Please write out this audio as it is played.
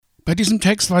Bei diesem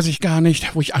Text weiß ich gar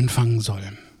nicht, wo ich anfangen soll.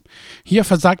 Hier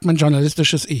versagt mein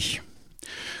journalistisches Ich.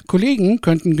 Kollegen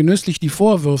könnten genüsslich die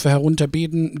Vorwürfe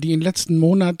herunterbeten, die im letzten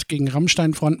Monat gegen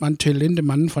Rammstein-Frontmann Till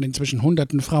Lindemann von inzwischen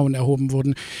hunderten Frauen erhoben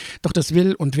wurden. Doch das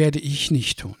will und werde ich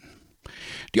nicht tun.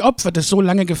 Die Opfer des so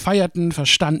lange gefeierten,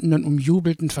 verstandenen,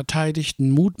 umjubelten,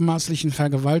 verteidigten, mutmaßlichen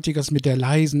Vergewaltigers mit der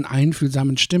leisen,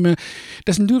 einfühlsamen Stimme,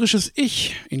 dessen lyrisches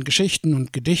Ich in Geschichten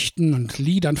und Gedichten und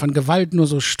Liedern von Gewalt nur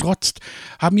so strotzt,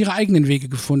 haben ihre eigenen Wege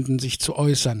gefunden, sich zu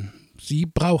äußern. Sie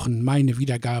brauchen meine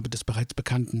Wiedergabe des bereits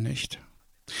Bekannten nicht.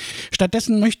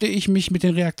 Stattdessen möchte ich mich mit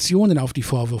den Reaktionen auf die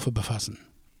Vorwürfe befassen.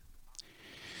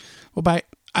 Wobei,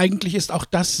 eigentlich ist auch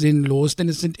das sinnlos, denn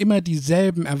es sind immer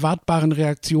dieselben erwartbaren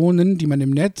Reaktionen, die man im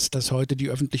Netz, das heute die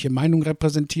öffentliche Meinung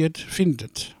repräsentiert,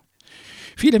 findet.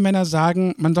 Viele Männer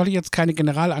sagen, man solle jetzt keine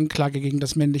Generalanklage gegen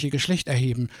das männliche Geschlecht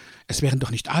erheben. Es wären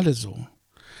doch nicht alle so.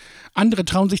 Andere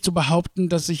trauen sich zu behaupten,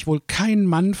 dass sich wohl kein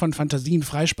Mann von Fantasien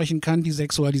freisprechen kann, die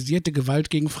sexualisierte Gewalt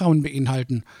gegen Frauen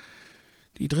beinhalten.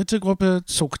 Die dritte Gruppe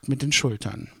zuckt mit den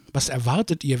Schultern. Was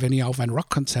erwartet ihr, wenn ihr auf ein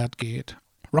Rockkonzert geht?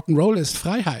 Rock'n'Roll ist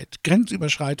Freiheit,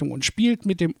 Grenzüberschreitung und spielt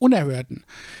mit dem Unerhörten,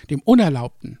 dem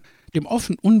Unerlaubten, dem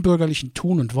offen unbürgerlichen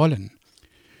Tun und Wollen.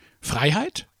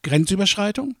 Freiheit?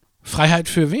 Grenzüberschreitung? Freiheit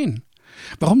für wen?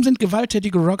 Warum sind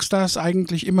gewalttätige Rockstars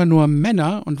eigentlich immer nur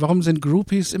Männer und warum sind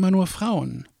Groupies immer nur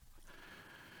Frauen?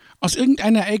 Aus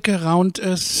irgendeiner Ecke raunt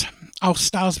es, auch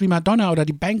Stars wie Madonna oder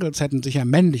die Bangles hätten sicher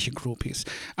männliche Groupies,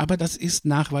 aber das ist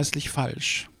nachweislich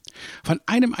falsch. Von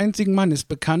einem einzigen Mann ist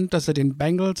bekannt, dass er den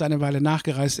Bangles eine Weile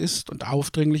nachgereist ist und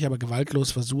aufdringlich, aber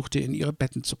gewaltlos versuchte, in ihre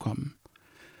Betten zu kommen.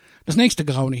 Das nächste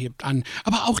Graune hebt an,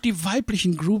 aber auch die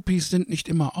weiblichen Groupies sind nicht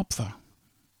immer Opfer.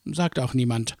 Sagt auch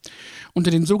niemand. Unter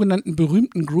den sogenannten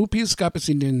berühmten Groupies gab es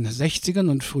in den 60ern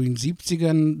und frühen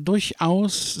 70ern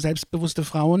durchaus selbstbewusste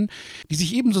Frauen, die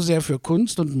sich ebenso sehr für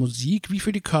Kunst und Musik wie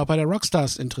für die Körper der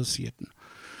Rockstars interessierten.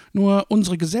 Nur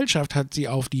unsere Gesellschaft hat sie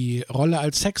auf die Rolle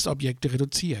als Sexobjekte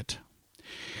reduziert.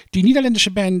 Die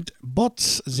niederländische Band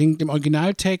Bots singt im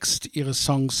Originaltext ihres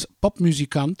Songs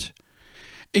Popmusikant: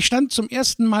 Ich stand zum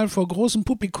ersten Mal vor großem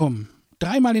Publikum.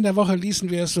 3-mal in der Woche ließen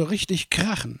wir es so richtig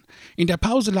krachen. In der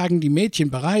Pause lagen die Mädchen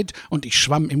bereit und ich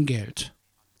schwamm im Geld.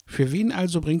 Für wen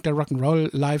also bringt der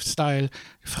Rock'n'Roll-Lifestyle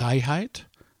Freiheit?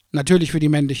 Natürlich für die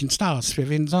männlichen Stars, für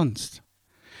wen sonst?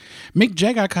 Mick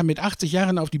Jagger kann mit 80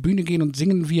 Jahren auf die Bühne gehen und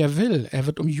singen, wie er will. Er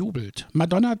wird umjubelt.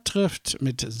 Madonna trifft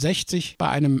mit 60 bei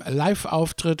einem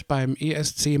Live-Auftritt beim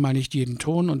ESC mal nicht jeden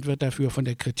Ton und wird dafür von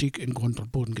der Kritik in Grund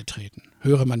und Boden getreten.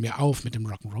 Höre man mir auf mit dem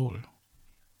Rock'n'Roll.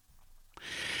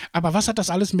 Aber was hat das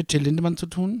alles mit Till Lindemann zu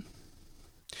tun?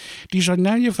 Die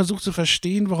Journalie versucht zu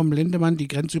verstehen, warum Lindemann die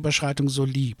Grenzüberschreitung so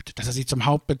liebt, dass er sie zum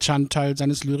Hauptbestandteil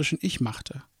seines lyrischen Ich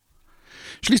machte.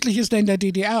 Schließlich ist er in der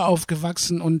DDR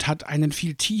aufgewachsen und hat einen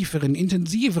viel tieferen,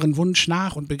 intensiveren Wunsch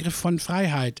nach und Begriff von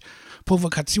Freiheit.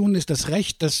 Provokation ist das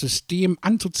Recht, das System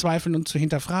anzuzweifeln und zu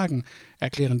hinterfragen,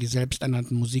 erklären die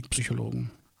selbsternannten Musikpsychologen.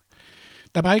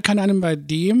 Dabei kann einem bei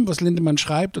dem, was Lindemann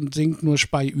schreibt und singt, nur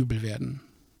speiübel werden.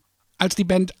 Als die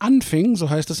Band anfing, so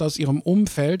heißt es aus ihrem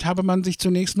Umfeld, habe man sich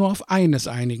zunächst nur auf eines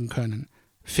einigen können: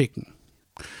 Ficken.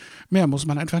 Mehr muss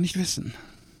man einfach nicht wissen.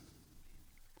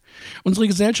 Unsere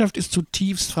Gesellschaft ist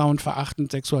zutiefst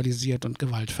frauenverachtend, sexualisiert und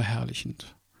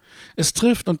gewaltverherrlichend. Es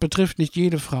trifft und betrifft nicht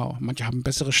jede Frau. Manche haben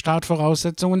bessere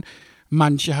Startvoraussetzungen,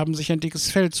 manche haben sich ein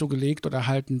dickes Fell zugelegt oder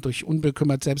halten durch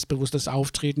unbekümmert selbstbewusstes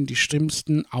Auftreten die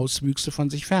schlimmsten Auswüchse von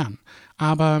sich fern.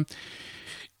 Aber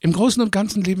im Großen und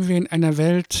Ganzen leben wir in einer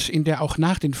Welt, in der auch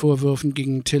nach den Vorwürfen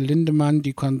gegen Till Lindemann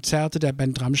die Konzerte der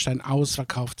Band Rammstein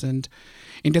ausverkauft sind,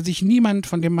 in der sich niemand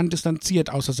von dem Mann distanziert,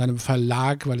 außer seinem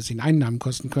Verlag, weil es ihn Einnahmen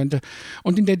kosten könnte,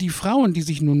 und in der die Frauen, die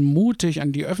sich nun mutig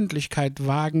an die Öffentlichkeit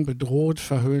wagen, bedroht,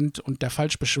 verhöhnt und der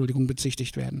Falschbeschuldigung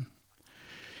bezichtigt werden.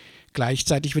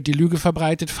 Gleichzeitig wird die Lüge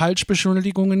verbreitet,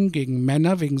 Falschbeschuldigungen gegen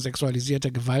Männer wegen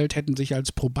sexualisierter Gewalt hätten sich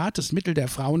als probates Mittel der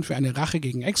Frauen für eine Rache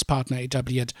gegen Ex-Partner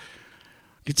etabliert.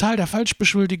 Die Zahl der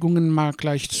Falschbeschuldigungen mag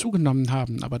leicht zugenommen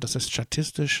haben, aber das ist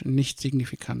statistisch nicht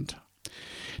signifikant.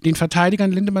 Den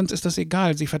Verteidigern Lindemanns ist das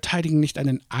egal. Sie verteidigen nicht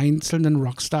einen einzelnen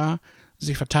Rockstar,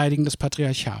 sie verteidigen das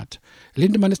Patriarchat.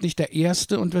 Lindemann ist nicht der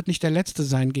Erste und wird nicht der Letzte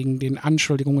sein, gegen den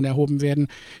Anschuldigungen erhoben werden,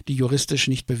 die juristisch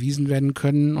nicht bewiesen werden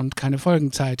können und keine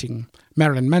Folgen zeitigen.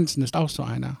 Marilyn Manson ist auch so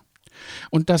einer.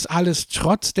 Und das alles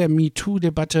trotz der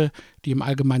MeToo-Debatte, die im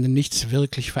Allgemeinen nichts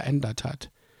wirklich verändert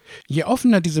hat. Je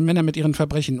offener diese Männer mit ihren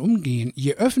Verbrechen umgehen,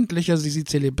 je öffentlicher sie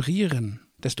zelebrieren,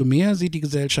 desto mehr sieht die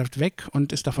Gesellschaft weg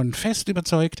und ist davon fest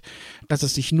überzeugt, dass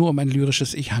es sich nur um ein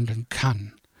lyrisches Ich handeln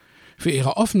kann. Für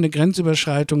ihre offene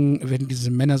Grenzüberschreitung werden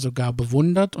diese Männer sogar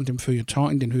bewundert und im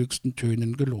Feuilleton in den höchsten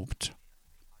Tönen gelobt.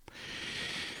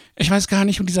 Ich weiß gar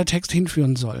nicht, wo dieser Text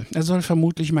hinführen soll. Er soll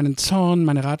vermutlich meinen Zorn,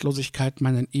 meine Ratlosigkeit,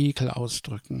 meinen Ekel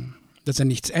ausdrücken. Dass er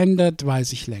nichts ändert,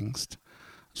 weiß ich längst.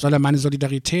 Soll er meine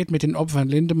Solidarität mit den Opfern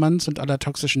Lindemanns und aller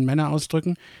toxischen Männer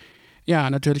ausdrücken? Ja,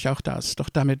 natürlich auch das. Doch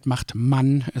damit macht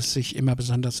Mann es sich immer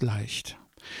besonders leicht.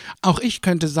 Auch ich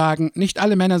könnte sagen, nicht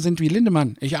alle Männer sind wie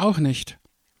Lindemann. Ich auch nicht.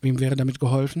 Wem wäre damit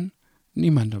geholfen?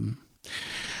 Niemandem.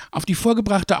 Auf die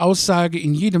vorgebrachte Aussage,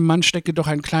 in jedem Mann stecke doch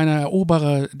ein kleiner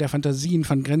Eroberer, der Fantasien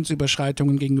von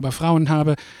Grenzüberschreitungen gegenüber Frauen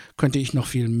habe, könnte ich noch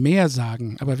viel mehr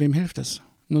sagen. Aber wem hilft es?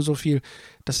 Nur so viel,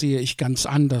 das sehe ich ganz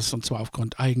anders, und zwar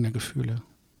aufgrund eigener Gefühle.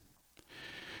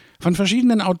 Von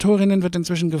verschiedenen Autorinnen wird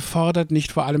inzwischen gefordert,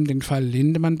 nicht vor allem den Fall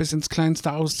Lindemann bis ins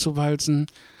Kleinste auszuwalzen,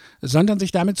 sondern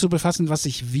sich damit zu befassen, was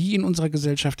sich wie in unserer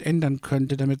Gesellschaft ändern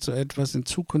könnte, damit so etwas in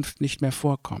Zukunft nicht mehr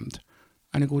vorkommt.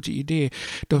 Eine gute Idee.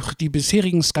 Doch die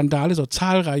bisherigen Skandale, so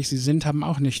zahlreich sie sind, haben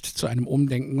auch nicht zu einem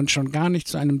Umdenken und schon gar nicht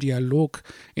zu einem Dialog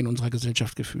in unserer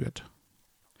Gesellschaft geführt.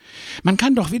 Man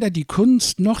kann doch weder die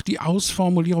Kunst noch die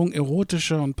Ausformulierung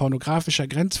erotischer und pornografischer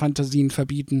Grenzfantasien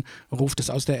verbieten, ruft es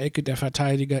aus der Ecke der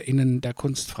VerteidigerInnen der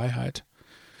Kunstfreiheit.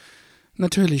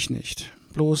 Natürlich nicht.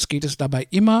 Bloß geht es dabei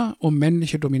immer um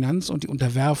männliche Dominanz und die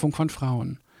Unterwerfung von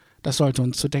Frauen. Das sollte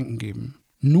uns zu denken geben.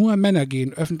 Nur Männer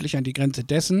gehen öffentlich an die Grenze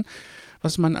dessen,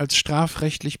 was man als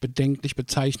strafrechtlich bedenklich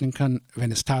bezeichnen kann,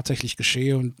 wenn es tatsächlich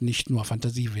geschehe und nicht nur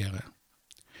Fantasie wäre.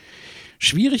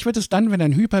 Schwierig wird es dann, wenn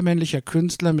ein hypermännlicher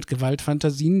Künstler mit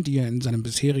Gewaltfantasien, die er in seinem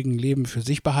bisherigen Leben für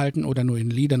sich behalten oder nur in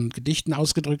Liedern und Gedichten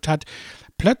ausgedrückt hat,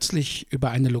 plötzlich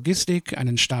über eine Logistik,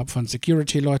 einen Stab von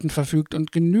Security-Leuten verfügt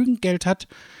und genügend Geld hat,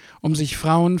 um sich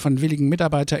Frauen von willigen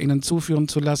MitarbeiterInnen zuführen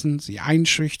zu lassen, sie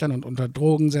einschüchtern und unter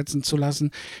Drogen setzen zu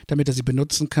lassen, damit er sie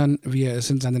benutzen kann, wie er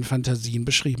es in seinen Fantasien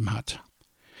beschrieben hat.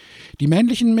 Die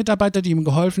männlichen Mitarbeiter, die ihm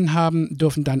geholfen haben,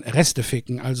 dürfen dann Reste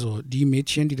ficken, also die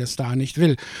Mädchen, die der Star nicht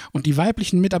will. Und die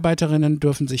weiblichen Mitarbeiterinnen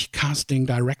dürfen sich Casting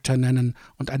Director nennen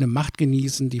und eine Macht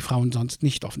genießen, die Frauen sonst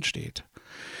nicht offen steht.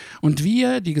 Und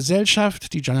wir, die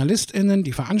Gesellschaft, die JournalistInnen,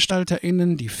 die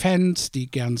VeranstalterInnen, die Fans, die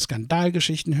gern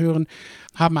Skandalgeschichten hören,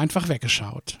 haben einfach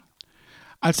weggeschaut.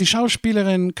 Als die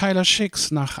Schauspielerin Kyla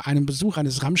Schicks nach einem Besuch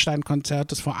eines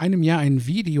Rammstein-Konzertes vor einem Jahr ein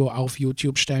Video auf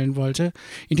YouTube stellen wollte,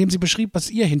 in dem sie beschrieb,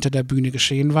 was ihr hinter der Bühne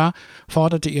geschehen war,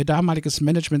 forderte ihr damaliges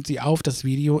Management sie auf, das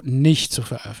Video nicht zu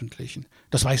veröffentlichen.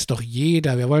 Das weiß doch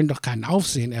jeder, wir wollen doch keinen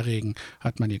Aufsehen erregen,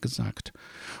 hat man ihr gesagt.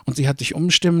 Und sie hat sich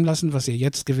umstimmen lassen, was ihr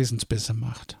jetzt Gewissensbisse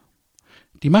macht.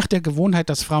 Die Macht der Gewohnheit,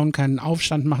 dass Frauen keinen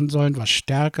Aufstand machen sollen, war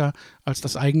stärker als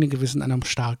das eigene Gewissen einer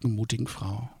starken, mutigen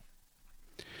Frau.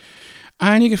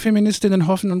 Einige Feministinnen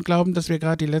hoffen und glauben, dass wir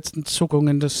gerade die letzten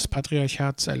Zuckungen des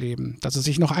Patriarchats erleben, dass es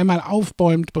sich noch einmal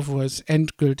aufbäumt, bevor es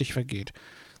endgültig vergeht.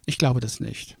 Ich glaube das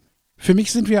nicht. Für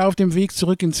mich sind wir auf dem Weg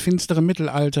zurück ins finstere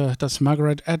Mittelalter, das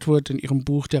Margaret Atwood in ihrem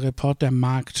Buch Der Report der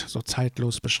Magd so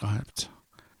zeitlos beschreibt.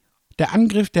 Der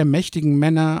Angriff der mächtigen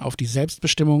Männer auf die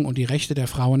Selbstbestimmung und die Rechte der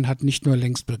Frauen hat nicht nur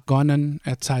längst begonnen,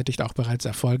 er zeitigt auch bereits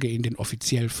Erfolge in den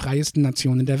offiziell freiesten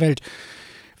Nationen der Welt,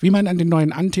 wie man an den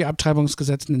neuen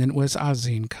Anti-Abtreibungsgesetzen in den USA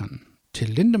sehen kann.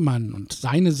 Till Lindemann und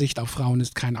seine Sicht auf Frauen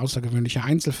ist kein außergewöhnlicher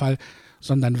Einzelfall,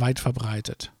 sondern weit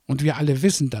verbreitet. Und wir alle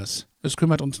wissen das. Es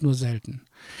kümmert uns nur selten.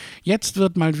 Jetzt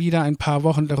wird mal wieder ein paar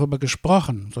Wochen darüber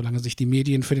gesprochen, solange sich die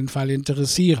Medien für den Fall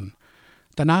interessieren.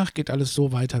 Danach geht alles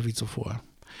so weiter wie zuvor.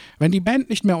 Wenn die Band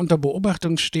nicht mehr unter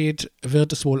Beobachtung steht,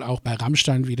 wird es wohl auch bei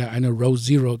Rammstein wieder eine Row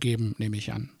Zero geben, nehme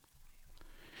ich an.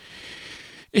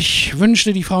 Ich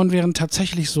wünschte, die Frauen wären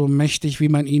tatsächlich so mächtig, wie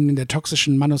man ihnen in der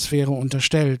toxischen Manosphäre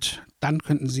unterstellt. Dann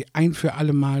könnten sie ein für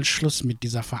alle Mal Schluss mit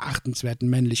dieser verachtenswerten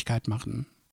Männlichkeit machen.